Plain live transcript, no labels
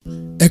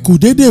ẹ kú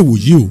déédéé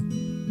wòyí o,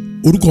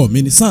 orúkọ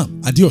mi ni Sam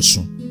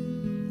Adéọ̀sùn.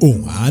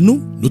 Ohùn àánú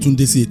ló tún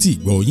dé sí etí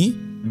ìgbọ́ yín.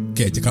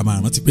 Kẹ̀jẹ̀ ká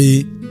máa rántí pé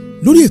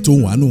lórí ètò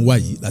ohùn àánú wa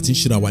yìí láti ń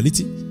ṣíra wa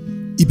létí,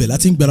 ibẹ̀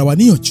láti ń gbára wa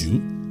níyànjú,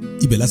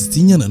 ibẹ̀ láti ti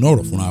ń yànnàná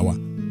ọ̀rọ̀ fúnra wa.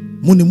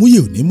 Múnimúyè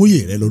ò ní múyè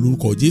rẹ lọ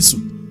lórúkọ Jésù.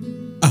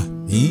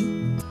 Àmín.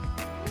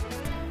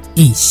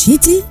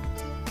 Ìṣítí,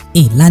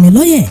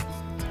 ìlanilọ́yẹ̀,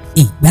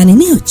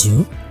 ìgbaniníyànjú,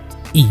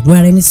 ìró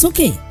ara ẹni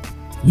sókè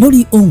lórí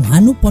ohùn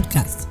àánú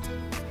podcast.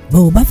 Bó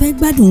o bá fẹ́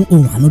gbádùn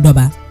ohùn àánú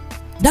dọ́ba,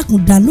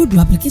 dákun download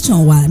application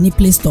wa ní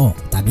Play Store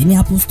tàbí ní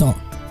Apple Store.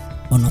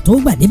 Ọ̀nà tó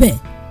gbà débẹ̀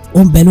ó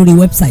ń bẹ lórí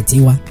wẹ́bsáìtì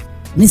wa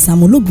ní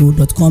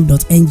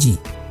samologo.com.ng.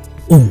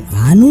 Ohùn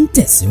àánú ń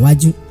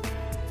tẹ̀síwájú.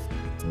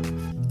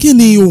 Kí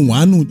ni ohùn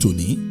àánú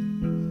tòní?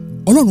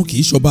 Ọlọ́run kì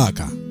í ṣọba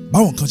àkà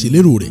báwọn kan ṣe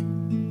lérò rẹ̀.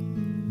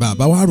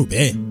 Bàbá wa rò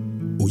bẹ́ẹ̀,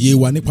 òye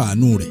wa nípa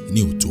àánú rẹ̀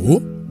ni ò tó.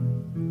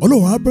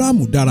 Ọlọ́run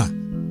Ábúráhámù dára,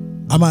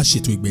 a máa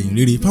ṣètò ìgbẹ̀yìn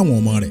rere fáwọn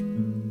ọmọ rẹ̀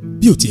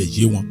bí ò tiẹ̀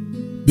yé wọn,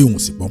 bí òun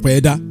sì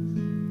pọ́npẹ́ dá.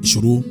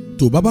 Ìṣòro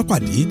tó bá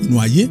pàdé nínú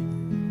ayé,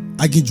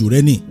 aginjù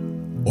rẹ ni,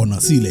 ọ̀nà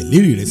sí ilẹ̀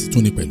lérí rẹ̀ sì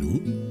tún ni pẹ̀lú.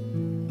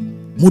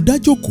 Mo dá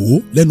jókòó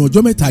lẹ́nu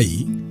ọjọ́ mẹ́ta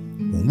yìí,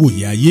 mò ń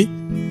wòye ayé.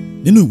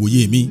 Nínú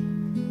ìwòye mi,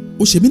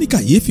 ó ṣe mí ní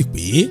kàyéfì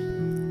pé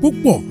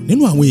púpọ̀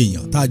nínú àwọn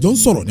èèyàn tá a jọ ń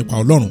sọ̀rọ̀ nípa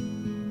Ọlọ́run,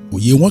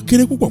 òye wọn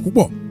kéré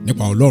púpọ̀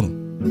nípa Ọlọ́run.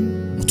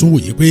 Mo tún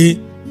wòye pé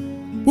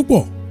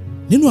púpọ̀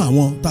nínú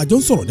àwọn tá a jọ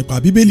ń sọ̀rọ̀ nípa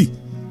Bíbélì,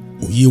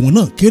 òye wọn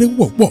náà kéré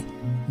púpọ̀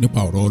nípa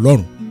ọ̀rọ̀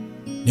Ọlọ́run.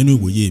 Nínú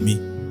ìwòye mi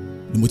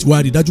ni mo ti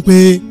wá rí dájú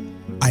pé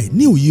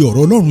àìní òye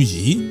ọ̀rọ̀ Ọlọ́run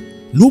yìí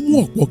ló mú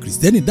ọ̀pọ̀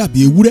Kìrìsìtẹ́nì dàbí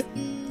ewúrẹ́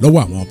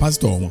lọ́wọ́ àwọn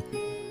pásítọ̀ wọn.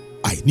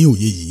 Àìní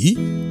òye yìí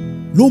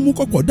ló mú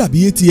kọ́kọ́ dàbí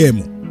ATM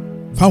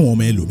fáwọn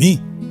ọmọ ẹlòmíì.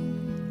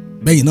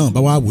 Bẹ́yìn náà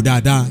bá wá wò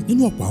dáadáa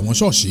nínú ọ̀pọ̀ àwọn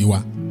ṣọ́ọ̀ṣì wa,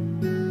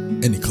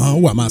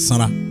 ẹnìkan wà máa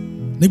sanra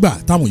nígbà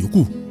táwọn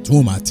yòókù tí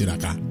wọ́n máa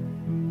tiraka.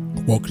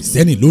 Ọ̀pọ̀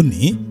Kìrìsìtẹ́nì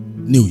lónìí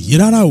ni òye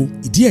rárá o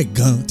ìdí ẹ̀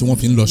gan tí wọ́n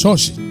fi ń lọ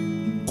ṣọ́ọ̀ṣì.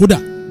 Kódà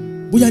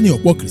bóyá ni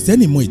ọ̀pọ̀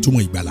Kìrìsìtẹ́nì mọ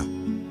ìtumọ̀ ìgbàlà.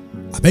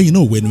 Àbẹ́yìn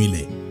náà wẹnu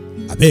ilẹ̀,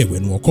 àbẹ́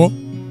ìwẹ̀nu ọkọ́.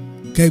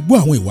 Kẹ́ gbọ́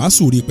àwọn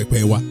ìwàásù orí pẹpẹ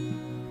wa.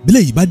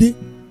 Bílẹ̀ yìí bá dé,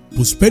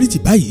 prosperity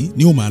báyìí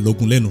ni ó máa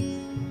lọ́gun lẹ́nu.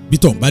 Bí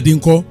tọ̀ ń bá dé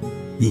ńkọ́,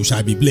 yóò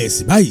ṣàbí bless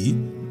báyìí,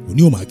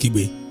 òní ò máa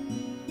kígbe.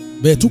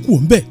 Bẹ́ẹ̀ tún kù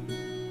ń bẹ̀,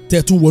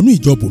 tẹ́ tún wọnú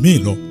ìjọ bòmíì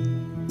lọ.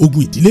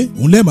 Ogun ìdílé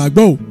òun lẹ́ẹ̀ máa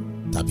gbọ́ o,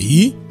 tàbí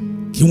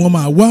kí wọ́n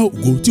máa wá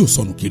ògo tí ò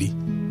sọnù kiri.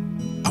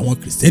 Àwọn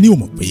Kìrìsìtẹ́nì ò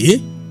mọ̀ pé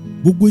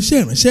gbogbo iṣẹ́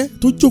ìránṣẹ́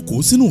tó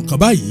jókòó sínú nǹkan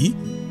báyìí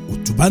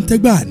òtúbá ń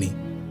tẹ́gbà ni,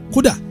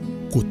 kódà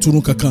kò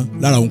túrun kankan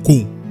lára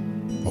ohunkóhun.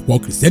 Ọ̀pọ̀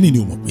Kìrìsìtẹ́nì ni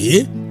ò mọ̀ pé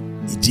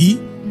ìdí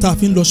tá a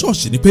fi ń lọ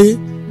ṣọ́ọ̀ṣì ni pé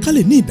ká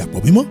lè ní ìdàpọ̀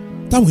mímọ́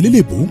táwọn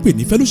eléléèbó ń pè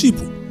ní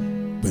fẹ́lóṣìpù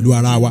pẹ̀lú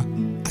ara wa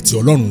àti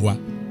Ọlọ́run wa.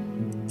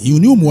 Ìyẹn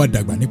ni ó mú wa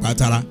dàgbà nípa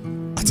tara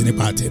àti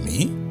nípa tẹ̀mí.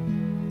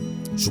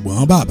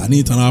 Ṣùgbọ́n bàbá ní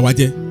ìtanra wa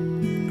jẹ́,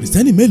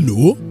 Kìrìsìtẹ́nì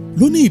mélòó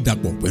ló ní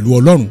ìdàpọ̀ pẹ̀lú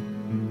Ọlọ́run?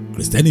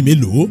 Kìrìsìtẹ́nì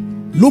mélòó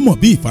ló mọ̀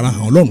bí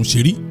ìfarahàn Ọlọ́run ṣe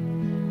rí?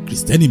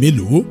 Kìrìsìtẹ́nì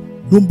mélòó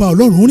ló ń bá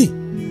Ọlọ́run rìn?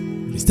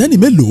 Kìrìsìtẹ́nì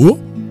mélòó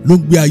ló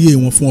ń gbé ayé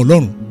wọn fún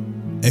Ọlọ́run?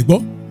 Ẹ gbọ́,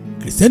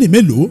 Kìrìsìtẹ́nì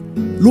mélòó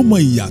ló mọ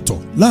ìyàtọ̀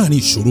láàrin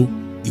ìṣòro,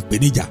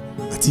 ìpèníjà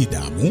àti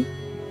ìdààmú?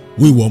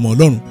 Wo ìwọ ọmọ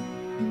Ọlọ́run,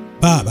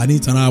 bàbá ní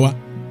ìtanra wa,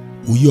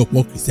 òye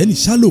ọ̀pọ̀ Kìrìsìtẹ́nì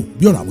ṣálò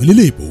bí ọ̀rọ̀ àwọn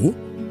eléléèbó.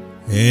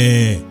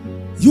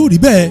 Yóò rí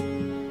bẹ́ẹ̀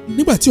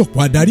nígbà tí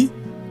ọ̀pọ̀ adarí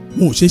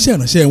wọn ò ṣe iṣẹ́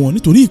ìránṣẹ́ wọn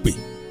nítorí ìpè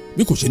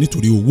bí kò ṣe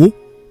nítorí owó,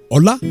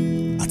 ọlá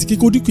àti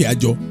kíkó dúkìá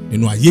jọ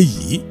nínú ayé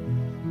yìí.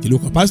 Kí ló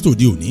kan pásítọ̀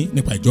òde òní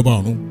nípa ìjọba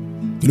ọ̀run?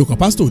 Kí ló kan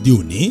pásítọ̀ òde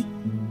òní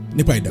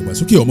nípa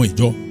ìdàgbàsókè ọmọ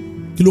ìjọ?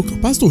 Kí ló kan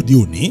pásítọ̀ òde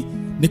òní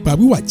nípa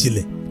wíwà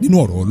jinlẹ̀ nínú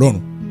ọ̀rọ̀ Ọlọ́run?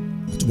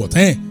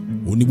 Àtúbọ̀tán ẹ̀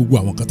ò ní gbogbo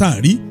àwọn kan tá à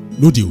ń rí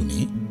lóde òní.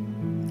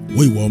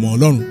 Wo ìwọ ọmọ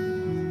Ọlọ́run,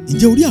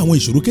 ǹjẹ́ o rí àwọn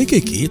ìṣòro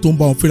kéékèèké tó ń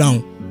bá wọn fínra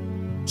wọn?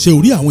 Ṣé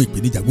o rí àwọn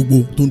ìpèníjà gbogbo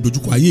tó ń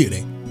dojúkọ ayé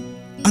rẹ?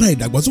 Ara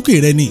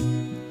ìdàgbàsókè rẹ ni.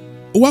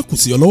 Ó wá kù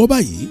sí ọ lọ́wọ́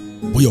báyìí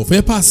bóyá o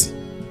fẹ́ páàsì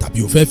tàbí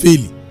o fẹ́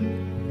fẹ́ẹ̀lì.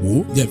 Wò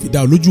ó jẹ́ fi dá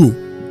ọ lójú o,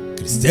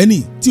 Kìrìsìtẹ́nì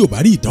tí ò bá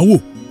rí ìdánwò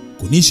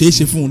kò ní ṣeé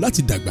ṣe fún un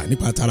láti dàgbà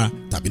nípa tara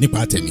tàbí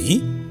nípa tẹ̀mí.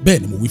 Bẹ́ẹ̀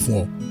ni mo wí fún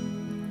ọ.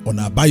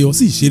 Ọ̀nà àbáyọ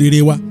sí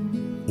ìṣerere wa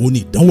òun ni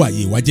ìdánwò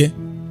ayé wa jẹ́.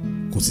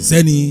 Kò sì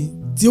sẹ́ni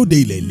tí ó de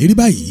ilẹ̀ ìlérí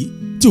báyìí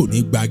tí ò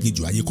ní gba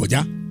aginjù ayé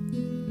kọjá.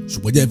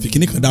 Ṣùgbọ́n jẹ́ fi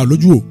kíní kan dá ọ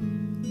lójú o,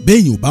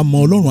 bẹ́ẹ̀yìn ò bá mọ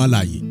Ọlọ́run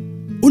alààyè,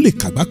 ó lè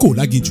kàgbákò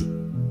láginjù,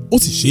 ó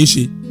sì ṣeé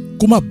ṣe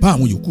kó má bá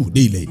àwọn yòókù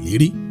dé ilẹ̀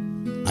ìlérí.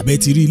 Àbẹ́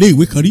ti rí ilé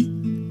ìwé kan rí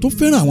tó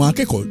fẹ́ràn àwọn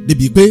akẹ́kọ̀ọ́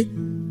débi pé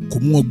kò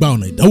mú wọn gba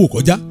ọ̀nà ìdánwò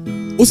kọjá,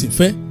 ó sì ń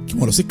fẹ́ kí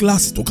wọ́n lọ sí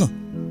kíláàsì tó kàn.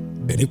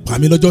 Ẹ̀rín pa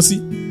mí lọ́jọ́ sí,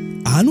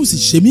 àánú sì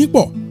ṣe mí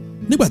pọ̀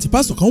nígbà tí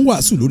pásítọ̀ kan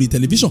wàásù lórí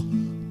tẹlifíṣàn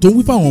tó ń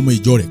wí fáwọn ọmọ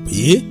ìjọ rẹ̀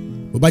pé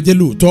bó bá jẹ́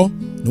lóòótọ́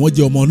ni wọ́n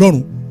jẹ́ ọmọ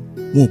Ọlọ́run,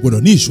 wọn ò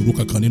gbọdọ̀ ní ìṣòro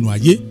kankan nínú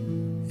ayé.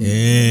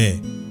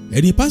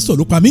 Ẹ̀rín pásítọ̀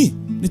ló pa mí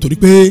nítorí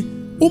pé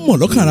ó mọ̀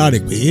lọ́kàn ara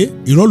rẹ̀ pé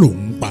irọ́ lòun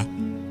ń pa,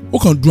 ó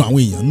kàn dùn àwọn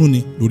èèyàn nú ni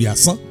lórí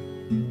asán.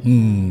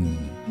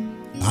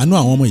 Àánú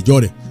àwọn ọmọ ìjọ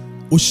rẹ̀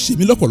ó ṣe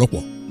mí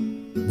lọ́pọ̀lọpọ̀.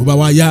 Bó bá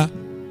wá yá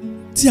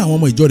tí àwọn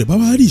ọmọ ìjọ rẹ̀ bá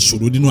wá rí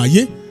ìṣòro nínú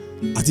ayé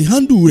àti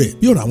handle rẹ̀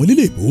bí ọ̀rọ̀ àwọn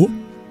eléléèbó,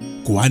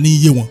 kò wá ní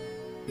iye wọn.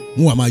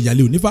 Wọ́n wá máa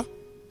yálé onífá,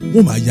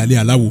 wọ́n máa yálé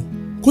aláwo.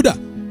 Kódà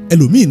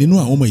ẹlòmíì nínú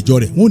àwọn ọmọ ìjọ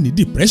rẹ̀ wọ́n ní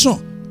depression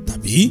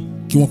tàbí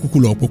kí wọ́n kúkú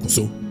lọ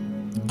pokùnso.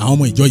 àwọn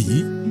ọmọ ìjọ yìí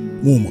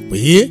wọn ò mọ̀ pé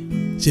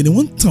ṣe ni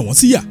wọ́n ń tàn wọ́n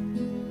síyà,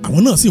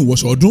 àwọn náà sì ń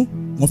wọṣọ ọdún,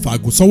 wọ́n fa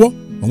aago sọ́wọ́,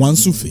 wọ́n wá ń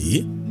súfèé.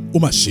 ó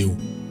mà ṣe o.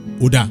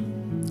 ó dáa,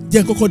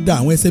 jẹ́ n kọ́kọ́ da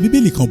àwọn ẹsẹ̀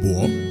bíbélì kan bò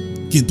ọ́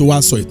kí n tó wá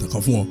sọ ìtàn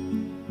kan fún ọ.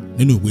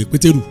 nínú ìwé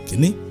pétérù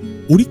kínní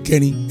orí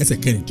 4 ẹsẹ̀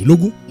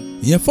 16,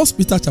 ìyẹn 1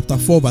 Peter chapter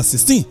 4 verse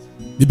 16,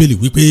 bíbélì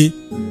wípé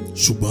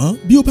ṣùgbọ́n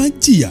bí ó bá ń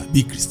jìyà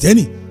bíi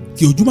kìrìsìtẹ́nì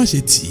kí ojú má ṣe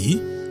tì í,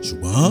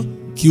 ṣùgbọ́n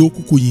kí ó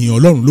kúkú yin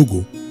Ọlọ́run lógo.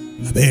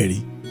 àbẹ́ẹ̀rí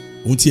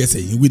ohun tí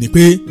ẹsẹ̀ yìí wí ni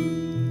pé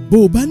bó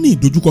o bá ní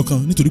ìdojúkọ kan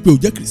nítorí pé o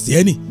jẹ́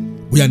kìrìsìtẹ́nì,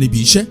 bóyá níbi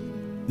iṣẹ́,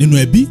 nínú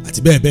ẹbí àti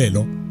bẹ́ẹ̀ bẹ́ẹ̀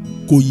lọ,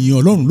 kó yin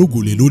Ọlọ́run lógo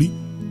lé lórí,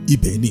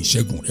 ibẹ̀ ni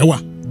ìṣẹ́gun rẹ wà.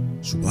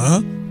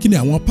 ṣùgbọ́n kí ni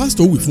àwọn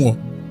pásítọ̀ wí fún ọ?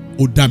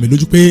 ó dá mi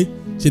lójú pé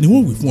ṣe ni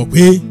wọ́n wí fún ọ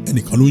pé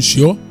ẹnìkan ló ń ṣe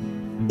ọ́,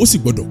 ó sì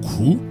gbọ́dọ̀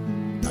kú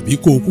tàbí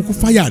kó o kúkú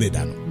fáyà rẹ̀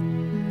dànù.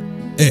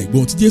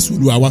 ẹ̀gbọ́n tí Jésù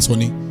Olúwa wa sọ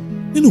ni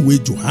nínú ìwé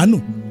Jòhánù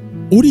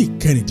orí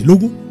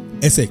 16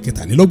 ẹsẹ̀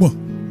 23,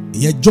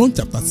 ìyẹn John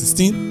chapter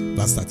 16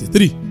 verse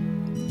 33.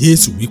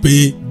 Jésù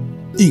wípé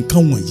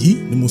nǹkan wọ̀nyí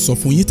ni mo sọ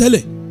fún yín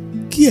tẹ́lẹ̀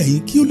kí ẹ̀yin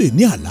kí ó lè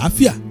ní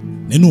àlàáfíà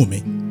nínú mi.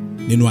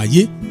 nínú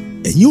ayé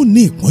ẹ̀yin ò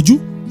ní ìpọ́njú,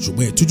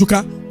 ṣùgbọ́n ẹ tújú ká,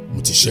 mo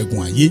ti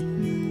ṣẹ́gun ayé.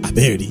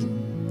 àbẹ́ẹ̀rí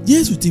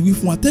Jésù ti wí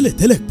fún wa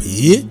tẹ́lẹ̀tẹ́lẹ̀ pé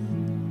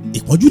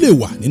ìpọ́njú lè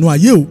wà nínú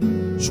ayé o,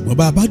 ṣùgbọ́n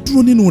bá a bá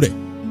dúró nínú rẹ̀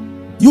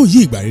yóò yí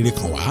ìgbà rere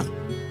kan wá.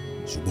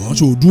 ṣùgbọ́n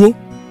ṣó o dúró?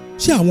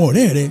 ṣé àwọn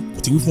ọ̀rẹ́ rẹ kò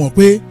ti wí fún ọ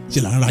pé ṣe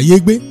là ń ra ayé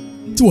gbé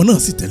tí wọn náà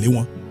sì tẹ̀lé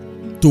wọn,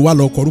 tó wá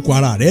lọ kọrúkọ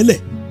ara rẹ lẹ̀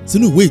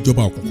sínú ìwé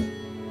ìjọba òkùnkùn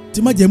tí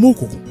májẹ̀mú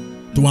òkùnkùn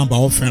tó wá ń bá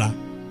ọ fínra?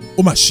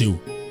 ó mà ṣe o.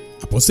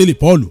 àpọ́sítélì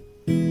Pọ́ọ̀lù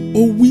ó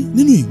wí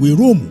nínú ìwé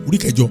Róòmù orí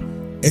 9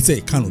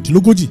 ẹsẹ̀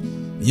 45,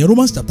 ìyẹn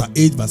Romans chapter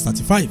 8 verse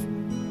 35.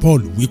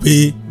 Pọ́ọ̀lù wí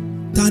pé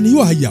ta ni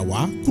yóò yà wá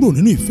kúrò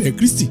nínú ìfẹ́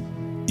Kristi?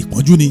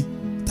 ìpọ́njú ni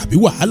tàbí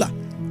wàhálà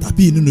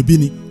tàbí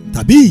inúnibíni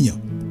tàbí ìyàn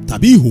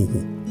tàbí ìhòhò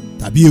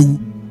tàbí ewu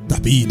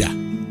tàbí idà.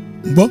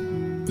 gbọ́,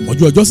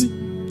 ìpọ́njú ọjọ́sí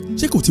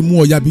ṣé kò ti mú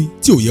ọ yabi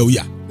tí ò yẹ ó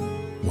yà?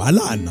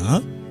 wàhálà àná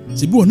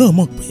ṣebí wọn náà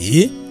mọ̀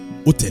pé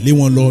ó tẹ̀lé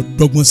wọn lọ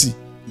dọ́gbọ́n sí.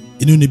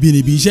 inúnibíni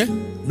ibi iṣẹ́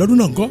lọ́dún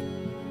náà ńkọ́?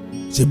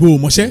 ṣebí o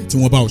mọṣẹ́ tí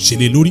wọ́n bá ò ṣe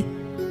lé lórí?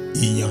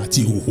 ìyàn àti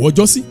ìhòhò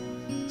ọjọ́sí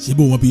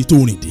ṣebí wọn bí tó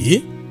rìn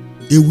dé?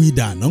 ewu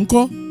idà àná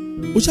ńkọ́?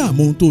 ó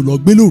ṣàmọ́ ohun tó lọ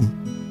gbé lóru.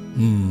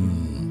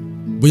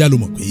 bóyá lo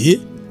mọ̀ pé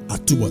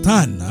àtúbọ̀tán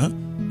àná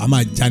a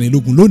máa jani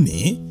lógun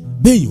lónìí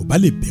bẹ́ẹ̀ yóò bá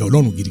lè bẹ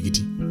Ọlọ́run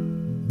gidigidi.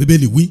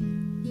 bíbélì wí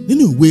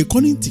nínú ìwé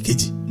Kọ́ríńtì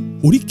kejì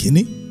orí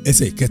 1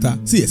 ẹsẹ̀ 3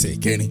 sí ẹsẹ̀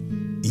 4,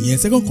 ìyẹn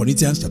 2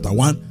 Corinthians chapter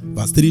 1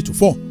 verse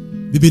 3-4.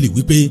 bíbélì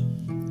wí pé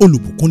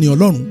olùbùkún ni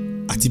Ọlọ́run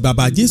àti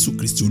bàbá Jésù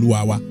Kristi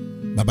Olúwa wa,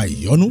 bàbá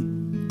ìyọ́nú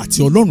àti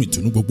Ọlọ́run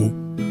ìtùnú gbogbo,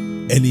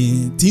 ẹni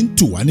tí ń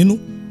tù wá nínú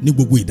ní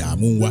gbogbo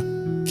ìdààmú wa,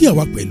 kí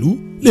àwa pẹ̀lú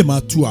lè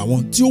máa tu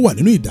àwọn tí ó wà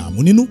nínú ìdààmú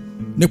nínú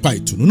nípa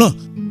ìtùnú náà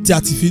tí a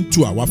ti fi ń tu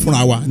àwa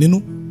fúnra wa nínú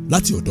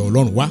láti ọ̀dọ̀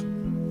Ọlọ́run wá.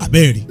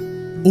 àbẹ́ẹ̀rí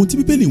ohun tí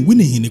bíbélì ń wí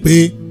nìyí ni pé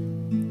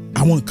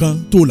àwọn nǹkan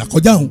tó là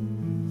kọjá hùn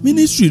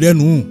mínísírì rẹ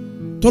nù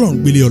tọ́lọ́run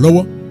gbélé ọ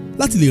lọ́wọ́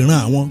láti lè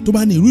ran àwọn tó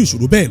bá ní irú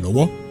ìṣòro bẹ́ẹ̀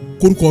lọ́wọ́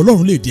kórúkọ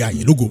Ọlọ́run lè di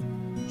àyè lógo.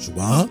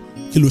 ṣùgbọ́n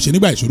kí ló ṣe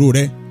nígbà ìṣòro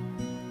rẹ?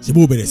 ṣé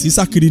bó bẹ̀rẹ̀ sí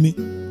sá kiri ni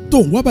tó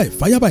ń wá báyìí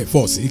fáyà báyìí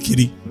fọ́ sí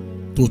kiri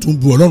tó tún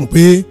bu Ọlọ́run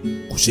pé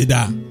kò ṣe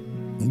dáa?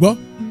 ń gbọ́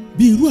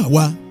bí irú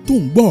àwa tó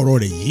ń gbọ́ ọ̀rọ̀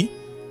rẹ̀ yìí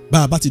bá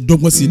a bá ti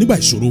dọ́gbọ́n sí nígbà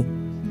ìṣòro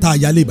tá a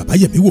yálé bàbá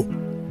yẹ̀mí wò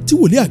tí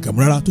wòlíì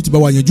àgàmúrárá tó ti bá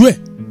wa yanjú ẹ̀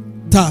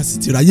tá a sì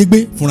ti ráyé gbé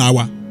fúnra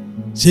wa,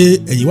 ṣé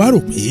ẹ̀yin wá rò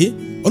pé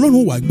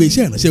Ọlọ́run wàá gbé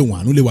iṣẹ́ ìránṣẹ́ òun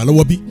àánú lé wa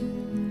lọ́wọ́ bí?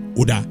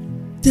 ó dáa,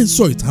 jẹ́ ń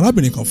sọ ìtàn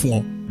arábìnrin kan fún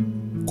ọ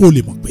kó o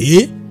lè mọ̀ pé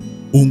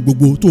ohun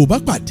gbogbo tó o bá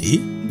pàdé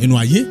nínú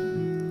ayé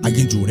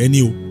aginjù rẹ ni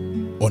o,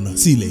 ọ̀nà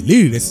sí ilẹ̀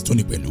ìlérí rẹ sì tún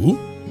ni pẹ̀lú.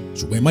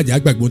 ṣùgbọ́n ẹ má jẹ́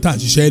àgbàgbọ́ tá à ń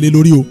ṣiṣẹ́ lé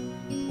lórí o.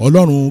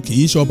 Ọlọ́run kì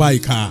í ṣọba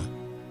ìkà,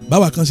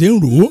 báwa kan ṣe ń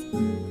rò ó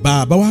bá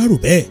a bá wá rò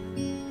bẹ́ẹ̀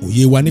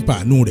òye wa nípa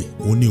àánú rẹ̀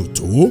òun ni ò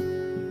tó.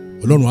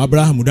 Ọlọ́run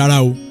Ábúráhámù dára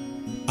o,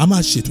 a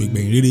máa ṣètò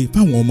ìgbẹ̀yìn rere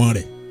fáwọn ọmọ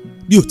rẹ̀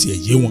bí ò tiẹ̀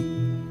yé wọn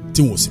tí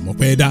wọn ò sì mọ̀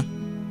pẹ́ dá.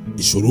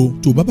 ìṣòro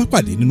tó bá bá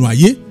pàdé nínú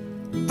ayé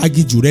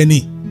aginjù rẹ ni,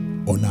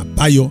 ọ̀nà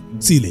àbáyọ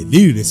sí ilẹ̀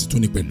ìlérí rẹ sì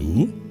tún ni pẹ̀lú.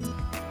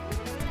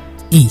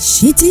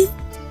 ìṣítí,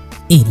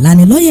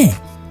 ìlanilọ́yẹ̀,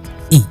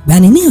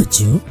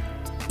 ìgbaniníyànjú,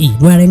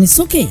 ìró ara ẹni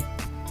sókè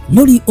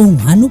lórí Ohùn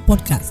Àánú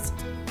podcast.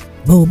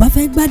 bó o bá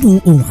fẹ́ gbádùn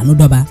Ohùn Àánú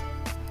dọ́ba,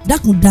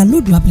 dákun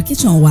download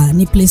application wa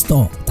ní Play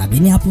Store tàbí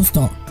ní Apple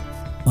Store.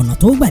 ọ̀nà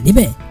tó gbà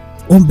débẹ̀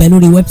ó ń bẹ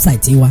lórí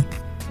wẹ́bsáìtì wa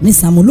ní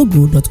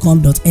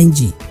samologo.com.ng.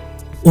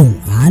 Ohùn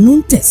Àánú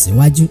ń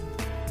tẹ̀síwájú.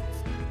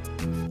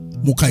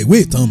 mo ka ìwé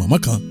ìtàn màmá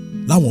kan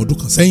láwọn ọdún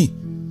kan sẹ́yìn.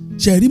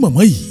 ṣe rí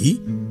màmá yìí,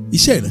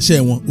 iṣẹ́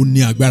ìránṣẹ́ wọn ò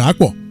ní agbára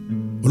pọ̀.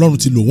 Ọlọ́run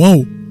ti lò wọ́n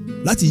o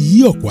láti yí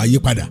ọ̀pọ̀ ayé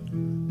padà.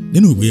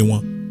 nínú ìwé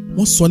wọn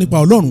wọ́n sọ nípa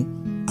Ọlọ́run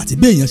àti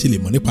bí èèyàn ṣe lè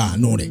mọ̀ nípa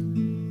àánú rẹ̀.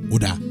 ó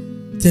dáa,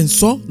 tẹ́ ń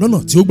sọ lọ́nà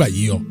tí ó gbà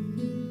yí ọ.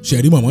 ṣe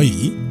rí màmá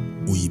yìí,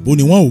 òyìnbó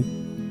ni wọ́n o.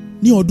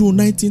 ní ọdún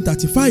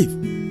 1935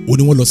 ó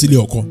ní wọ́n lọ sílé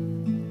ọkọ.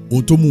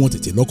 ohun tó mú wọn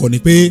tètè lọ́kọ ni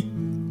pé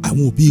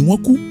àwọn òbí wọn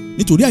kú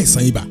nítorí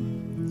àìsàn ibà,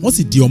 wọ́n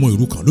sì di ọmọ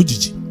òrukàn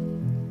lójijì.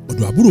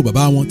 ọ̀dọ̀ àbúrò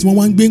bàbá wọn tí wọ́n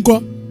wá ń gbé ńkọ́,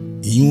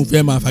 ìyún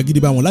fẹ́ máa fagídí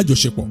bá wọn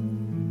lájọṣepọ̀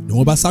ni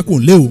wọ́n bá sákò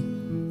ńlé o.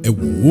 ẹ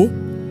wò ó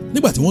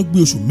nígbà tí wọ́n gbé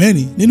oṣù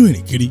 4 nínú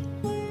ìrìn kiri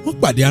wọ́n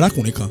pàdé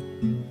arákùnrin kan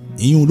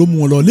ìyún ló mú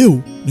wọn lọ lé o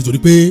nítorí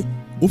pé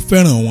ó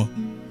fẹ́ràn wọn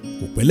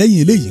kò pẹ́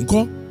lẹ́yìn eléyìí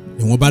ńkọ́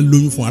ni wọ́n bá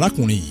lóyún fún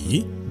arákùnrin yìí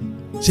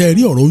ṣe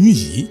rí ọ̀rọ̀ oyún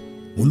yìí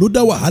òun ló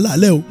dá wàhálà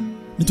lẹ́ o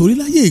nítorí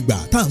láyé ìgbà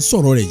tá à ń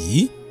sọ̀rọ̀ rẹ̀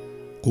yìí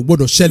kò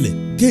gbọ́dọ̀ ṣẹlẹ̀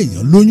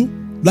kéèyàn lóyún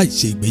láì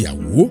ṣe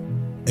ìgbéyàwó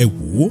ẹ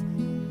wò ó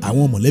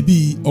àwọn mọ̀lẹ́bí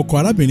ọkọ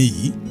arábìnrin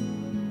yìí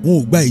wọn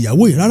ò gba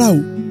ìyàwó yìí rárá o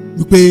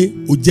wípé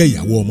ó jẹ́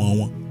ìyàwó ọmọ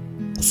wọn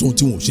kò sóhun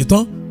tí wọn ò ṣe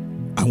tán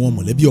àwọn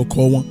mọ̀lẹ́bí ọkọ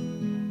wọn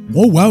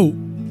wá o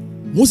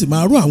wọ́n sì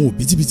máa rọ àwọn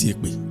òbítíbitì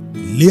èpè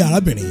lé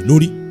arábìnrin yìí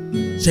lórí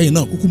ṣẹ́yìn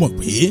náà kúkú mọ̀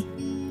pé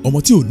ọmọ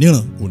tí ò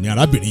níran ò ní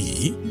arábìnrin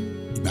yìí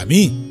ìgbà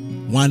míì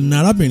wọ́n á na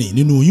arábìnrin yìí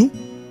nínú oyún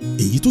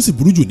èyí tó sì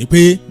burú jù ni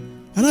pé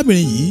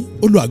arábìnrin yìí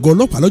ó lọ àgọ́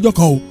ọlọ́pàá lọ́jọ́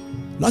kan o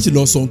láti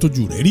lọ sọ ohun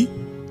tójú rẹ̀ rí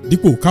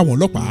dípò káwọn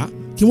ọlọ́pàá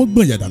kí wọ́n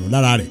gbọ̀n ìyàdànù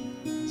lára rẹ̀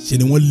ṣe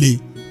ni wọ́n lé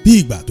bí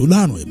ìgbà tó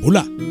láàrùn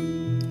Ebola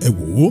ẹ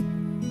wò ó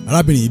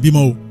arábìnrin yìí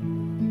bímọ o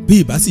bí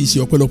ìbá sì ṣe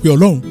ọpẹ́lọpẹ́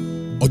Ọlọ́run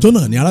ọjọ́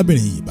náà ni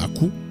arábìnrin yìí bá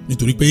kú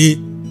nítorí pé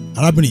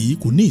arábìnrin yìí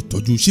kò ní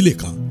ìtọ́jú sílẹ̀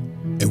kan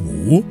ẹ wò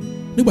ó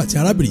nígbà tí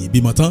arábìnrin yìí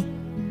bímọ tán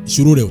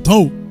ìṣòro rẹ̀ ò tán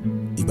o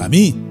ìgbà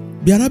míì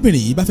bí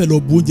arábìnrin yìí bá fẹ́ lọ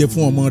bu oúnjẹ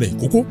fún ọmọ rẹ̀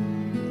kókó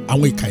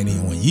àwọn ìka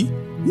ènìyàn wọ̀nyí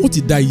wọ́n ti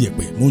da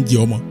iyẹ̀pẹ̀ mọ́ oúnjẹ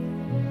ọmọ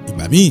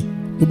ìgbà míì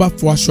ló bá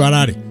fọ aṣọ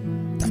ara rẹ̀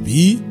tàbí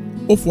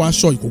ó fọ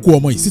aṣọ ìkókó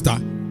ọmọ yìí síta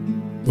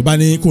tó bá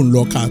ní kó ń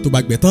lọ ká tó bá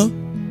gbẹ tán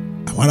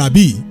àwọn ará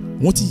bíi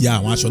wọ́n ti ya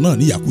àwọn aṣọ náà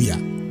níyàkúyà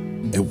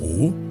ẹ wò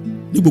ó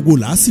ní gbogbo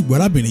làásìgbò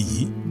arábìnrin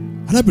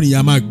yìí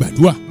a máa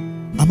gbàdúrà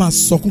a máa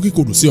sọkún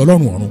kíkorò sí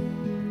Ọlọ́run ọ̀run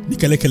ní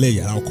kẹ́lẹ́kẹ́lẹ́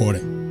yàrá ọkọ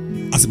rẹ̀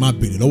a sì máa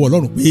béèrè lọ́wọ́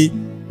Ọlọ́run pé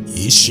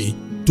èé ṣe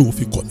tó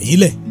fi kọ̀ mí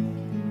lẹ̀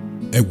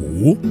ẹ wò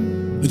ó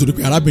nítorí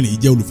pé arábìnrin yìí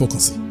jẹ́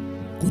olùfọkànsìn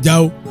kò já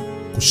o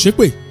kò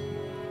ṣépè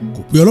kò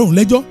pe Ọlọ́run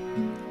lẹ́jọ́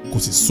kò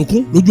sì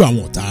sunkún lójú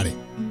àwọn ọ̀tá rẹ̀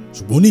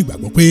ṣùgbọ́n ó ní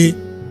ìgbàgbọ́ pé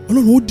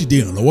Ọlọ́run ó dìde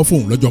ìrànlọ́wọ́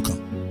fóun lọ́jọ́ kan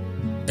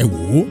ẹ wò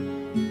ó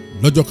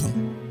lọ́jọ́ kan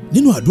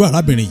nínú àdúrà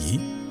arábìnrin yìí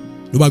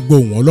ló bá gbọ́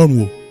ohùn Ọlọ́run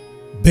o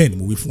bẹ́ẹ̀ ni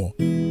mo wí fún ọ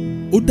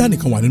ó dá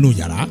nìkan wà nínú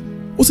yàrá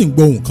ó sì ń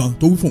gbọ́ ohùn kan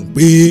tó wí fún un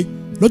pé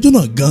lọ́jọ́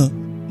náà gan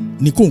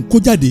ni kóun kó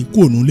jáde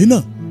kúrò nínú ilé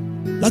náà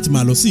láti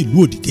máa lọ sí ìlú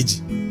òdì kejì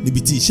níbi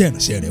tí iṣẹ́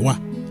ìránṣẹ́ rẹ̀ wà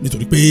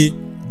nítorí pé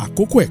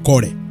àkókò ẹ̀kọ́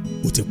rẹ̀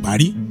ó ti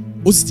parí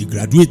ó sì ti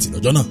graduate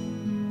lọ́jọ́ náà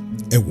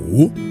ẹ wò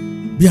ó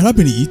bí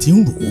arábìnrin yìí ti ń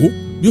rò ó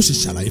bí ó ṣe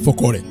ṣàlàyé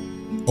fọ́kọ rẹ̀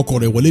ọkọ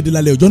rẹ̀ wọlé dé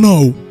lálẹ́ ọjọ́ náà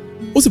o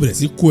ó sì bẹ̀rẹ̀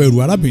sí kó ẹrù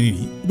arábìnrin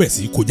yìí ó bẹ̀rẹ̀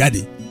sí kó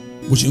jáde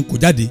bó ṣe ń kó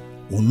jáde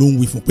òun ló ń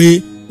wí fún pé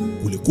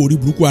kò lè kó orí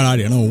burúkú ara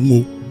rẹ̀ ràn òun o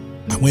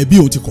àwọn ẹbí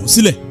òun ti kàn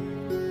sílẹ̀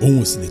òun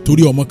ò sì lè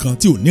torí ọmọ kan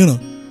tí ò níran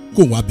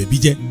kó òun abẹ̀bí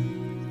jẹ́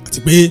àti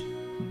pé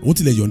òun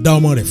tilẹ̀ yọ̀ǹda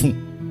ọmọ rẹ̀ fún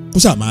kó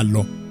ṣáà máa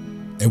lọ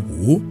ẹ wò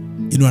ó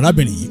inú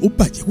arábìnrin yìí ó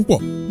bàjẹ́ púpọ̀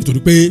nítorí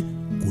pé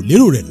kò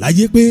lérò rẹ̀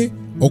láyé pé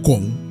ọkọ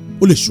òun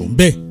ó lè ṣòun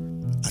bẹ́ẹ̀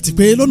àti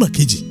pé lọ́nà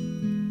kejì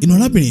inú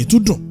arábìnrin yìí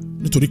tún dùn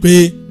nítorí pé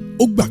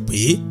ó gbà pé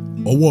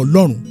ọwọ́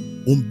Ọlọ́run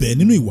ó ń bẹ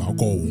nínú ìwà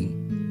ọkọ òun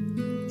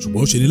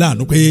ṣùgbọ́n ó ṣe ní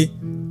láàánú pé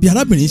bí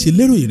arábìnrin ṣe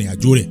lérò ìrìn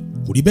àjò rẹ̀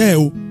kò rí bẹ́ẹ̀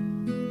o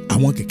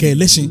àwọn kẹ̀kẹ́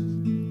ẹlẹ́ṣin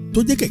tó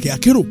jẹ́ kẹ̀kẹ́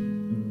akérò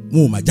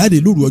wọn ò mà jáde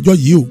lóru ọjọ́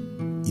yìí o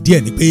ìdí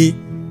ẹ̀ ni pé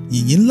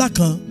yìnyín ńlá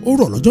kan ó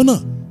rọ̀ lọ́jọ́ náà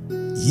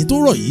yìnyín tó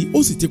rọ̀ yìí ó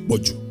sì ti pọ̀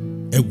jù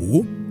ẹ wò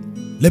ó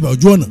lẹ́bàá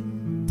ojú ọ̀nà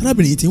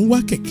tárábìnrin yìí ti ń wá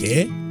kẹ̀kẹ́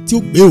tí ó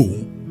gbé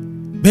òun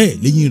bẹ́ẹ̀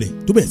lẹ́yìn rẹ̀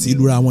tó bẹ̀rẹ̀ sí í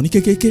lura wọn ní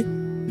kékéké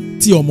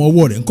tí ọmọ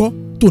ọwọ́ rẹ̀ ńkọ́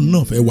tóun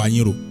náà fẹ́ wá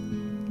yín ro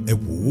ẹ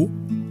wò ó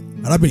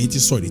arábìnrin ti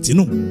sọ ìrètí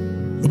nù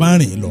ló bá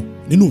rìn lọ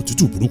nínú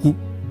òtútù burúkú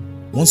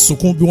wọ́n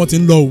sunkún bí wọ́n ti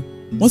ń lọ o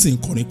wọ́n sì ń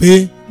kọrin pé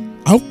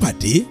a ó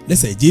pàdé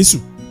lẹ́sẹ̀ Jésù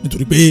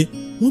nítorí pé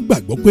wọ́n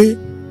gbàgbọ́ pé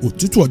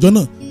òtútù ọjọ́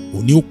náà ò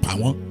ní ó pa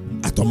wọ́n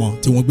àtọmọ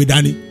tí wọ́n gbé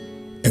dání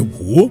ẹ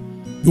wò ó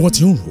bí wọ́n ti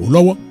ń rò ó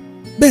lọ́wọ́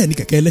bẹ́ẹ̀ ni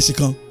kẹ̀kẹ́ ẹlẹ́ṣin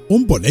kan ó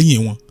ń bọ̀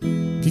lẹ́yìn wọn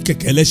kí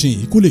kẹ̀kẹ́ ẹlẹ́ṣin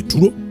yìí kó lè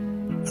dúró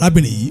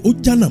arábìnrin yìí ó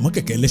jánà mọ́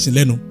kẹ̀kẹ́ ẹlẹ́ṣin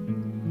lẹ́nu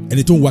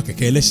ẹni tó ń wa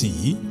kẹ̀kẹ́ ẹlẹ́ṣin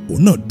yìí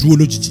òun náà dúró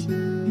lójijì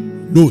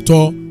lóòótọ́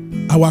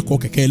awakọ̀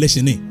kẹ̀kẹ́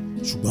ẹlẹ́ṣin ni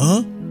ṣùgbọ́n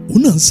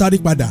òun náà ń sáré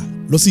padà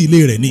lọ sí ilé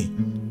rẹ̀ ni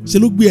ṣe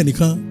ló gbé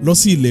ẹnìkan lọ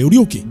sí ilẹ̀ orí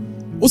òkè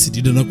ó sì di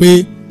dandan pé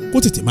kó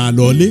tètè máa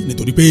lọ ilé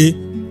nítorí pé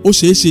ó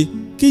ṣeé ṣe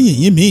kí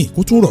yìnyín míì kó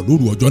tún rọ̀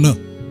lóru ọjọ́ náà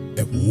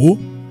ẹ wò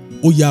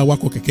ó ya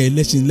awakọ̀ kẹ̀kẹ́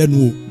ẹlẹ́ṣin lẹ́nu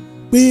o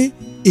pé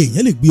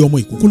èèyàn lè gbé ọmọ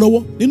ìkókó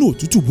lọ́wọ́ nínú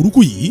òtútù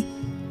burúkú yìí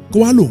kó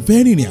wá lòun fẹ́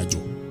rìnrìn àjò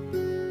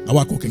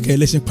awakọ̀ kẹ̀kẹ́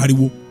ẹlẹ́ṣin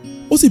pariwo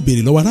ó sì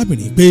béèrè lọ́wọ́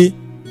arábìnrin pé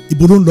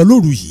ibo ló ń lọ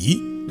lóru yìí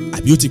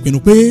àbí ó ti pinnu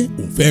pé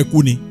òun fẹ́ kú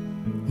ni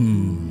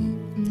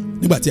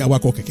nígbà tí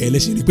awakọ̀ kẹ̀kẹ́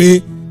ẹlẹ́ṣin rí pé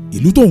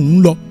ìlú tóun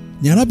ń lọ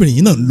ni arábìnrin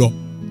yìí náà ń lọ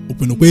ó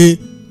pinnu pé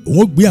òun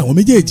ó gbé àwọn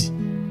méjèèjì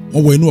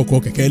wọ́n wọ inú ọkọ̀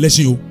kẹ̀kẹ́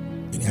ẹlẹ́ṣin o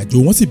ìrìn àjò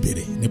wọn sì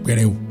bẹ̀rẹ̀ ní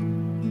pẹrẹu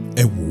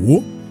ẹ wò ó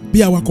bí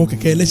awakọ̀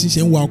kẹ̀kẹ́ ẹlẹ́ṣin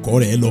ṣe ń wa ọkọ̀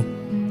rẹ̀ lọ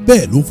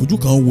bẹ́ẹ̀ ló ń fojú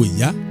kan wo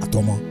ìyá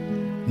àtọmọ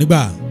nígbà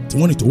tí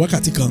wọ́n rìn tó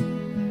wákàtí kan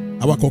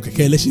awakọ̀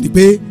kẹ̀kẹ́ ẹlẹ́ṣin rí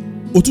pé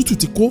òtútù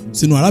ti kó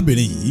sínú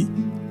arábìnrin yìí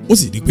ó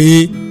sì rí pé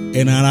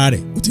ẹran ara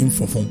rẹ̀ ó ti ń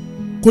funfun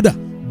kódà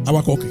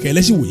awakọ̀ kẹ̀kẹ́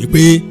ẹlẹ́ṣin wòye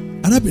pé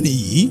arábìnrin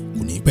yìí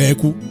kò ní pẹ́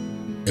kú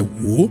ẹ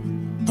wò ó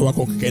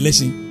awakọ̀ kẹ̀kẹ́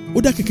ẹlẹ́ṣin ó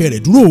dá kẹ̀kẹ́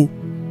rẹ̀ dúró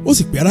ó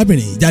sì pe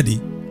arábìnrin yìí jáde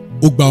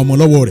ó gba ọmọ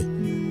lọ́wọ́ rẹ̀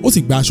ó sì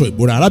gba aṣọ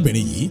ìbora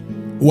arábìnrin yìí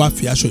ó wá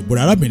fi aṣọ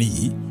ìbora arábìnrin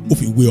yìí ó ó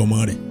fi wé ọmọ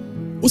rẹ̀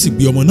ó sì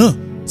gbé ọmọ náà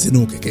sínú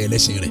kẹ̀kẹ́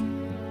ẹlẹ́ṣin rẹ̀.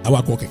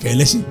 Awakọ̀ kẹ̀kẹ́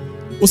ẹlẹ́ṣin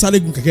ó sáré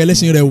gun kẹ̀kẹ́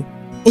ẹlẹ́ṣin rẹ̀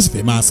ó sì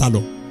fẹ́ máa sá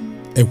lọ.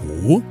 Ẹ wò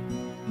ó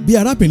bí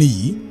arábìnrin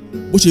yìí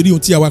ó ṣe rí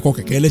ohun tí awakọ̀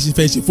kẹ̀kẹ́ ẹlẹ́ṣin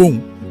fẹ́ ṣe fóun,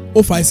 ó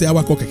fa ẹsẹ̀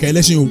awakọ̀ kẹ̀kẹ́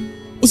ẹlẹ́ṣin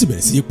ó sì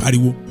bẹ̀rẹ̀ sí í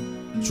pariwo.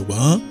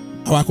 Ṣùgbọ́n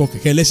awakọ̀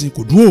kẹ̀kẹ́ ẹlẹ́ṣin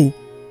kò dúró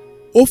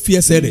ó fi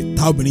ẹsẹ̀ rẹ̀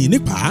ta obìnrin yìí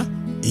nípàá,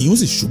 èyí ó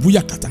sì ṣubú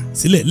yàkàtà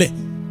sílẹ̀ lẹ̀.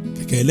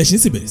 Kẹ̀kẹ́ ẹlẹ́ṣin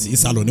sì bẹ̀rẹ̀ sí í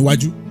sá lọ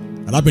níwájú.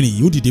 Arábìnrin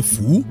yìí ó dìde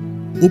fùú,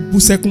 ó bú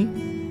sẹ́kún,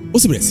 ó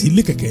sì bẹ̀rẹ̀ sí í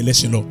lé kẹ̀kẹ́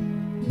ẹlẹ́ṣin lọ.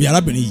 Bí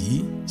arábìnrin yìí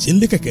ṣe ń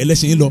lé kẹ̀kẹ́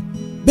ẹlẹ́ṣin lọ,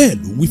 bẹ́ẹ̀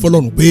ló ń wí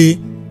fọlọ́run pé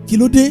kí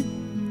ló dé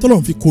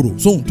tọ́lọ́run fi korò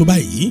sóhun tó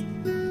báyìí,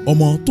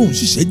 ọmọ tóun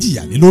ṣiṣẹ́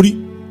jìyà lé lórí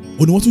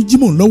ó ní wọ́n tún jí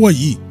mọ́ òun lọ́wọ́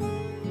yìí.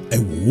 Ẹ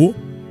wò ó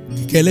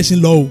kẹ̀kẹ́ ẹlẹ́ṣin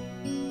lọ o,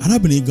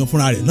 arábìnrin gan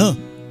fúnra rẹ̀ náà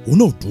òun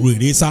náà dúró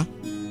eré sá,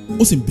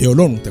 ó sì ń bẹ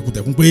ọlọ́run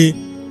tẹkùntẹkùn pé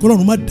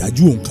kọ́lọ́run má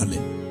dájú òun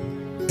kalẹ̀.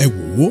 Ẹ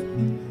wò ó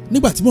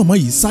nígbà tí mọ̀mọ́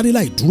yìí sáré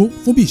láì dúró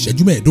fún bí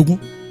ìṣẹ́jú 15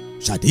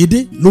 ṣàdédé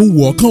ló ń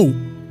wo ọ̀kan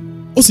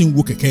ó sì ń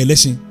wo kẹ̀kẹ́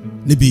ẹlẹ́ṣin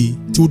níbi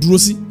tí ó dúró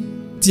sí,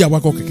 tí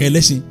awakọ̀ kẹ̀kẹ́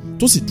ẹlẹ́ṣin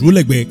tó sì dúró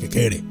lẹ́gbẹ̀ẹ́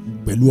kẹ̀kẹ́ rẹ̀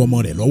pẹ̀lú ọmọ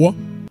rẹ̀ lọ́wọ́.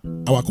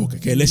 Awakọ̀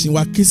kẹ̀kẹ́ ẹlẹ́ṣin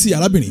wá ké sí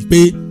arábìnrin pé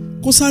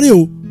kó sáré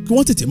o kí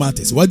wọ́n tètè máa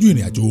tẹ̀síwájú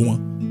ìrìn àjò wọn.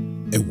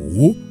 Ẹ wò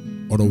ó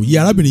ọ̀rọ̀ òye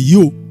arábìnrin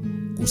yìí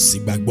kò sì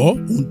gbàgbọ́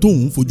ohun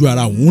tóun fojú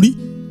ara òun rí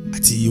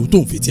àti ohun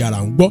tóun fetí ara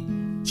òun gbọ́.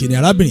 Ṣe ni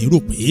arábìnrin rò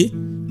pé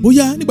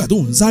bóyá nígbà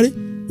tóun ń sáré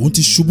òun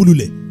ti ṣubú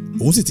lulẹ̀,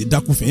 òun sì ti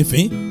dákú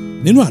fínfín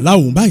nínú àlá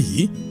òun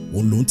báyìí,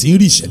 òun lòun ti ń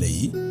rí ìṣẹ̀lẹ̀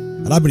yìí.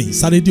 Arábìnrin yìí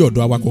sáré dé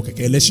ọ̀dọ̀ awakọ̀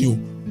kẹ̀kẹ́ ẹlẹ́ṣin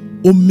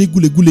ó mí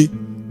gúlegúle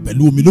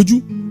pẹ̀lú omi lójú,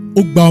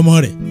 ó gba ọmọ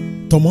rẹ̀,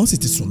 tọmọ sì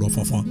ti sùn lọ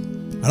fọnfọn.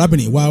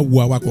 Arábìnrin yìí wá wo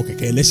awakọ̀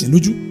kẹ̀kẹ́ ẹlẹ́ṣin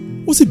lójú,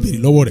 ó sì béèrè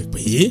lọ́wọ́ rẹ̀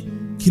pé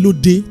kí ló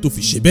dé tó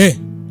fi ṣe bẹ́ẹ̀,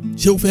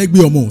 ṣé ó fẹ́ gbé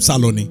ọmọ òun sá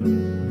lọ ni?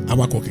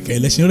 Awakọ̀ kẹ̀kẹ́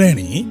ẹlẹ́ṣin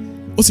rẹ́rìn-ín,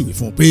 ó sì wí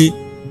fún un pé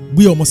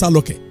gbé ọmọ sá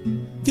lọ kẹ̀,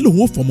 kí lòun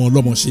ó fọmọ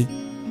ọlọ́mọ ṣe?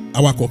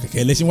 Awakọ̀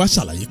kẹ̀kẹ́ ẹlẹ́ṣin wá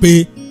ṣàlàyé pé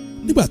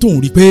nígbà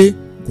tóun rí pé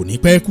kò ní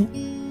pẹ́ kú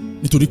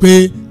nítorí pé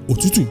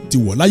òtútù ti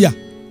wọ̀ láyà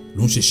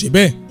ló ń ṣe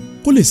bẹ́ẹ̀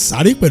kó lè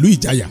sáré pẹ̀lú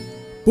ìjayà.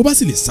 Bó bá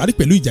sì lè sáré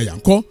pẹ̀lú ìjayà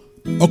ńkọ́,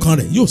 ọkàn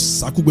rẹ̀ yóò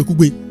sá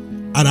kúgbekúgbe,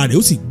 ara rẹ̀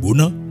ó sì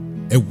gbóná.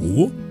 Ẹ wò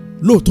ó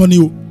lóòótọ́ ni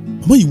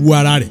mọ̀mọ́ yìí wo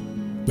ara rẹ̀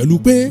pẹ̀lú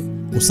pé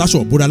kò sáṣọ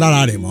ìbora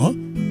lára rẹ̀ mọ́,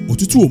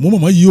 òtútù ò mú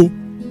mọ̀mọ́ yìí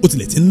ó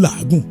tilẹ̀ ti ń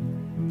làágùn.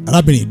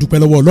 Arábìnrin dúpẹ́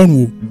lọ́wọ́ Ọlọ́run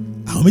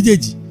àwọn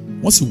méjèèjì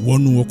wọ́n sì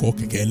wọnú ọkọ̀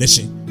kẹ̀kẹ́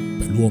ẹlẹ́ṣin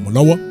pẹ̀lú ọmọ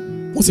lọ́wọ́,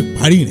 wọ́n sì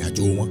parí ìrìn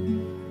àjò wọn.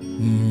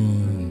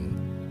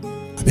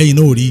 Àbẹ́yìn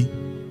náà rí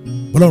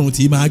Ọlọ́run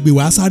tí máa gbé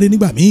wa sáré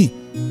nígbà míì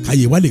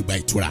káyé wa lè gba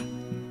ìtura.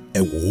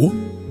 Ẹ wò ó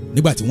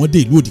nígbà tí wọ́n dé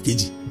ìlú òdì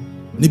kejì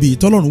níbi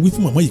tọ́lọ́run wí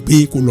fún mọ̀mọ́ yìí pé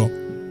kó lọ,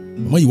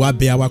 mọ̀mọ́ yìí wá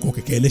bẹ awakọ̀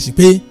kẹ̀kẹ́ ẹlẹ́ṣin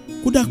pé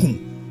kó dákun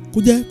kó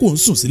jẹ́ kó ń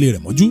sùn sílé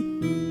rẹ̀ mọ́jú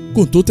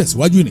kó ń tó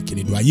tẹ̀síwájú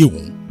ìrìnkèrindò ayé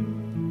òun.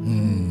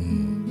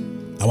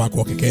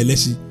 Awakọ̀ kẹ̀kẹ́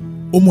ẹlẹ́ṣin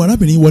ó mú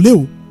arábìnrin wọlé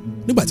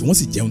nígbà tí wọ́n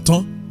sì jẹun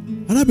tán.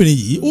 Arábìnrin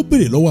yìí ó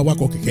béèrè lọ́wọ́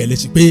awakọ̀ kẹ̀kẹ́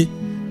ẹlẹ́ṣin pé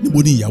níbo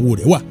ni ìyàwó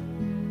rẹ̀ wà.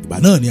 Ìgbà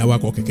náà ni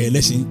awakọ̀ kẹ̀kẹ́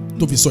ẹlẹ́ṣin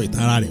tó fi sọ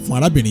ìtàn ara rẹ̀ fún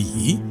arábìnrin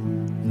yìí.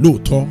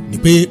 Lóòótọ́ ni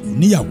pé òun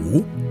níyàwó,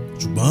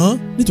 ṣùgbọ́n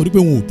nítorí pé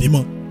wọn ò bímọ,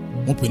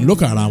 wọ́n pinnu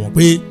lọ́kàn ara wọn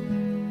pé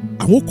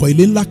àwọn ó kọ́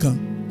ilé ńlá kan,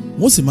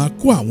 wọ́n sì máa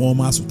kó àwọn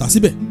ọmọ asùntà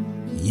síbẹ̀,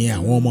 ìyẹn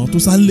àwọn ọmọ tó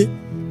sáńlé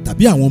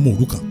tàbí àwọn ọmọ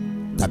òrukàn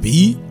tàbí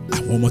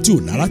àwọn ọmọ tí ò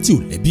lára tí ò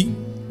lẹ́bí.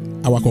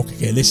 Awakọ̀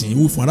kẹ̀kẹ́ ẹlẹ́ṣin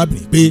wí fún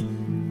arábìnrin pé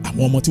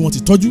àwọn ọmọ tí wọ́n ti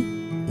tọ́jú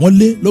wọ́n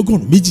lé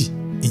 120,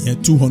 ìyẹn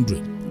 200.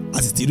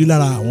 A sì ti rí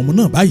lára àwọn ọmọ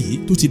náà báyìí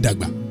tó ti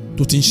dàgbà,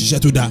 tó ti ń ṣiṣẹ́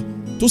tó dáa,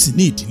 tó sì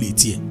ní ìdílé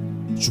tiẹ̀.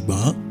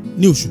 Ṣùgbọ́n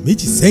ní oṣù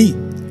méjì sẹ́yìn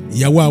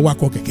ìyàwó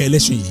awakọ̀ kẹ̀kẹ́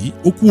ẹlẹ́ṣin yìí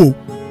ó kú ó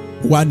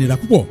wá nira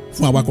púpọ̀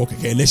fún awakọ̀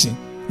kẹ̀kẹ́ ẹlẹ́ṣin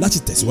láti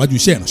tẹ̀síwájú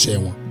iṣẹ́ ìránṣẹ́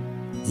wọn,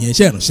 ìyẹn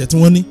iṣẹ́ ìránṣẹ́ tí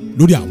wọ́n ní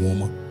lórí àwọn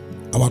ọmọ.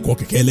 Awakọ̀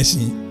kẹ̀kẹ́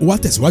ẹlẹ́ṣin ó wá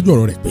tẹ̀síwájú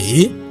ọ̀rọ̀ rẹ̀ pé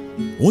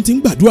òun ti ń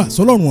gbàdúrà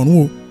sọ́lọ́run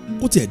ọ̀run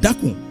kó tiẹ̀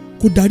dákun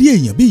kó darí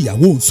èèyàn bí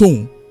ìyàwó òun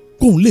sóhun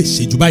kóun lè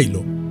ṣe jù báyìí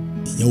lọ.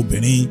 Ìyẹn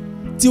obìnrin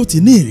tí ó ti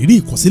ní ìrírí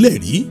ìkọ̀sílẹ̀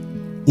rí,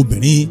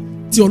 obìnrin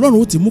tí Ọlọ́run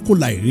ó ti mú kó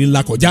la ìrírí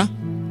ńlá kọjá.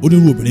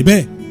 Onírú obìnrin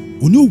bẹ́ẹ̀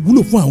òní ò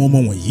wúlò fún àwọn ọmọ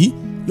wọ̀nyí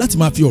láti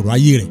máa fi ọ̀rọ̀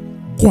ayé rẹ̀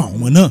kọ́ àwọn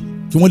ọmọ náà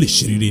kí wọ́n lè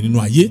ṣe rere nínú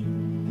ayé.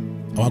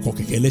 Awakọ̀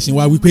kẹ̀kẹ́ ẹlẹ́ṣin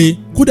wá wípé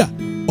kódà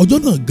ọjọ́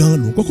náà gan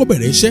lòun kọ́kọ́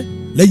bẹ̀rẹ̀ iṣẹ́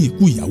lẹ́yìn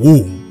ikú ìyàwó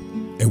òun.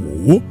 Ẹ wò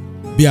ó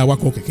bí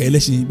awakọ̀ kẹ̀kẹ́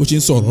ẹlẹ́ṣin bó ṣe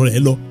ń sọ ọ̀rọ̀ rẹ̀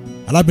lọ,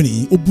 arábìnrin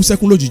yìí ó bú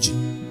sẹ́kún lójijì,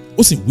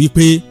 ó sì wí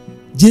pé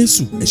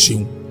Jésù ẹ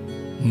ṣeun.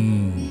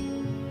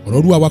 Ọ̀rọ̀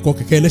rú awakọ̀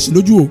kẹ̀kẹ́ ẹlẹ́ṣin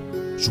lójú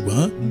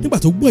ṣùgbọ́n nígbà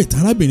tó gbọ́ ìtàn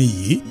arábìnrin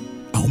yìí,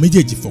 àwọn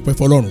méjèèjì fọpẹ́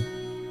fọlọ́run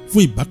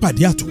fún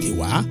ìbápàdé àtòkè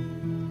wá.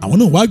 Àwọn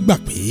náà wá gbà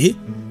pé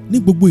ní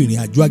gbogbo ìrìn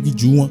àjò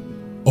aginjù wọn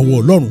ọwọ́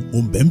Ọlọ́run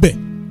òun bẹ́ẹ̀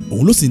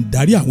òun ló sì ń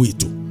darí àwọn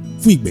ètò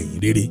fún ìgbẹ̀yìn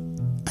rere.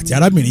 Àti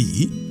arábìnrin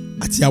yìí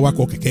àti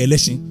awakọ̀ kẹ̀kẹ́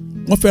ẹlẹ́ṣin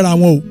wọ́n fẹ́ra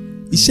wọn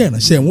iṣẹ́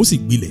ìránṣẹ́ wọn ó sì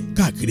gbilẹ̀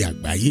káàkiri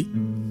àgbáyé.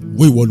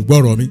 Wo ìwọ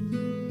olùgbọ́rọ̀ mi,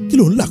 kí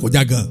ló ń là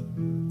kọjá gan?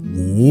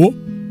 Wò ó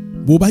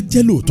bó bá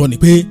jẹ́ lóòótọ́ ni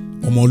pé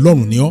ọmọ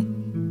Ọlọ́run ni ọ́,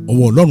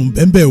 ọwọ́ Ọlọ́run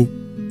bẹ́ẹ̀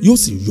yóò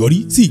sì yọrí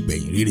sí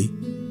ìgbẹ̀yìn rere.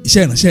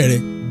 Iṣẹ́ ìránṣẹ́ rẹ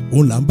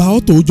òun là ń bá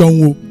ọ́ tó jọ ń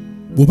wo.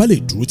 Bó bá lè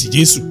dúró ti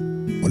Jésù,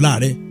 ọlá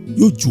rẹ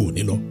yóò ju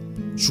òní lọ.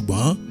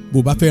 Ṣùgbọ́n bó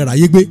bá fẹ́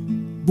ráyé gbé,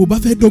 bó bá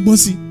fẹ́ dọ́gbọ́n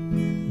sí,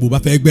 bó bá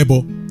fẹ́ gbẹ́bọ,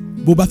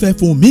 bó bá fẹ́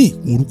fohùn míì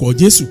kún orúkọ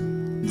Jésù,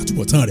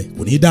 àtúbọ̀tán rẹ̀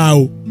kò ní dáa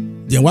o.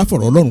 Jẹ́ wá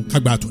fọ̀rọ̀ Ọlọ́run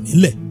kágbá tò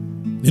nílẹ̀.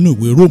 nínú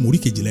ìwé Róòmù orí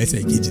 12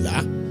 ẹsẹ̀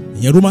 12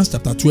 ìyẹn Romans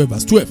chapter 12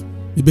 verse 12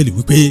 bíbélì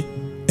wípé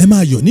ẹ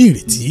máa yọ̀ ní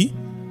ìrètí,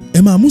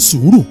 ẹ máa mú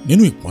sùúrù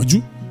nínú ìpọ́njú,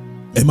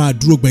 ẹ máa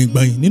dúró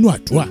gbẹ̀ngbẹ̀ng nínú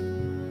àdúrà,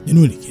 nínú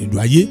ìrìnkèrindò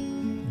ayé.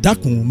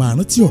 Dákun máa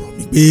rántí ọ̀rọ̀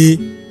mi pé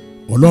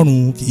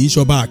Ọlọ́run kì í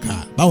ṣọba àkà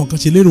báwọn kan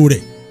ṣe lérò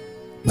rẹ̀.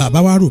 Bàbá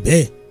wa rò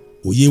bẹ́ẹ̀,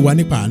 òye wa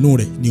nípa àánú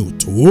rẹ̀ ni ò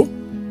tó.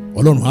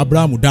 Ọlọ́run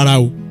Ábúráhámù dára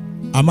o,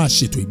 a máa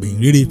ṣètò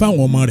ìgbẹ̀yìn rere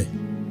fáwọn ọmọ rẹ̀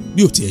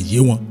bí ò tiẹ̀ yé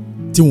wọn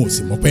tí wọn ò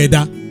sì mọ̀ pẹ́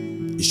dá.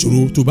 Ìṣòro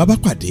tó bá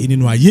pàdé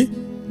nínú ayé,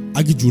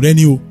 aginjù rẹ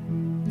ni o,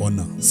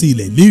 ọ̀nà sí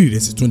ilẹ̀ ìlérí rẹ̀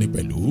sì tún ni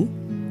pẹ̀lú.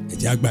 Ẹ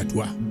jẹ́ á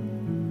gbàdúrà.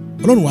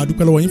 Ọlọ́run wa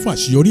dúpẹ́ lọ́wọ́ yín fún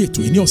àṣeyọrí ètò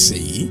yìí ní ọ̀sẹ̀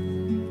yìí.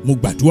 Mo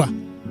gbàdúrà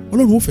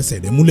Ọlọ́run ó fẹsẹ̀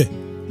rẹ múlẹ̀,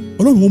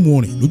 Ọlọ́run ó mú ọ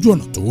rìn lójú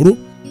ọ̀nà tóóró,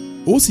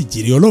 ó sì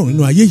jèrè Ọlọ́run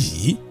nínú ayé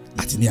yìí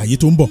àti ní ayé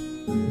tó ń bọ̀.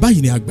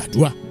 Báyìí ni a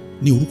gbàdúrà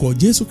ní orúkọ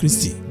Jésù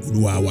Kristi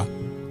Olúwa wa.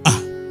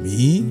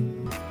 Àmín.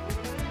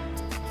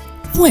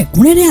 Fún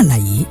ẹ̀kúnrẹ́rẹ́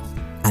àlàyé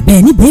àbẹ́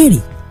ẹni béèrè,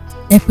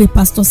 ẹ pè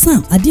Pastor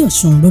Sam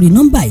Adéọ̀sùn lórí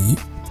nọ́mbà yìí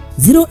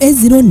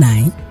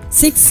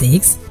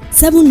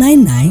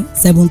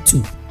 08096679972.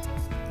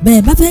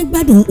 Bẹ́ẹ̀ bá fẹ́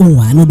gbádùn ohùn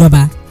àánú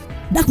dọ́ba,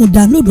 dákun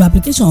dáńlódù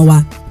application wa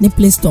ní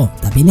Play Store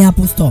tàbí ní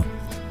Apple Store.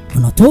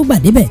 Ọ̀nà tó gbà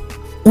débẹ̀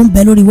ó ń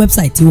bẹ lórí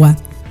wẹ́bsáìtì wa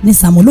ní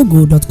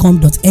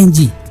samologo.com.ng.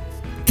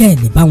 kẹ́ ẹ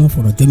lè bá wọn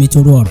fọ̀rọ̀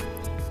jomitoro ọ̀rọ̀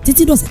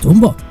títí dọ̀sẹ̀ tó ń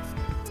bọ̀.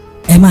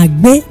 Ẹ máa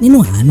gbé nínú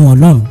àánú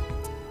Ọlọ́run.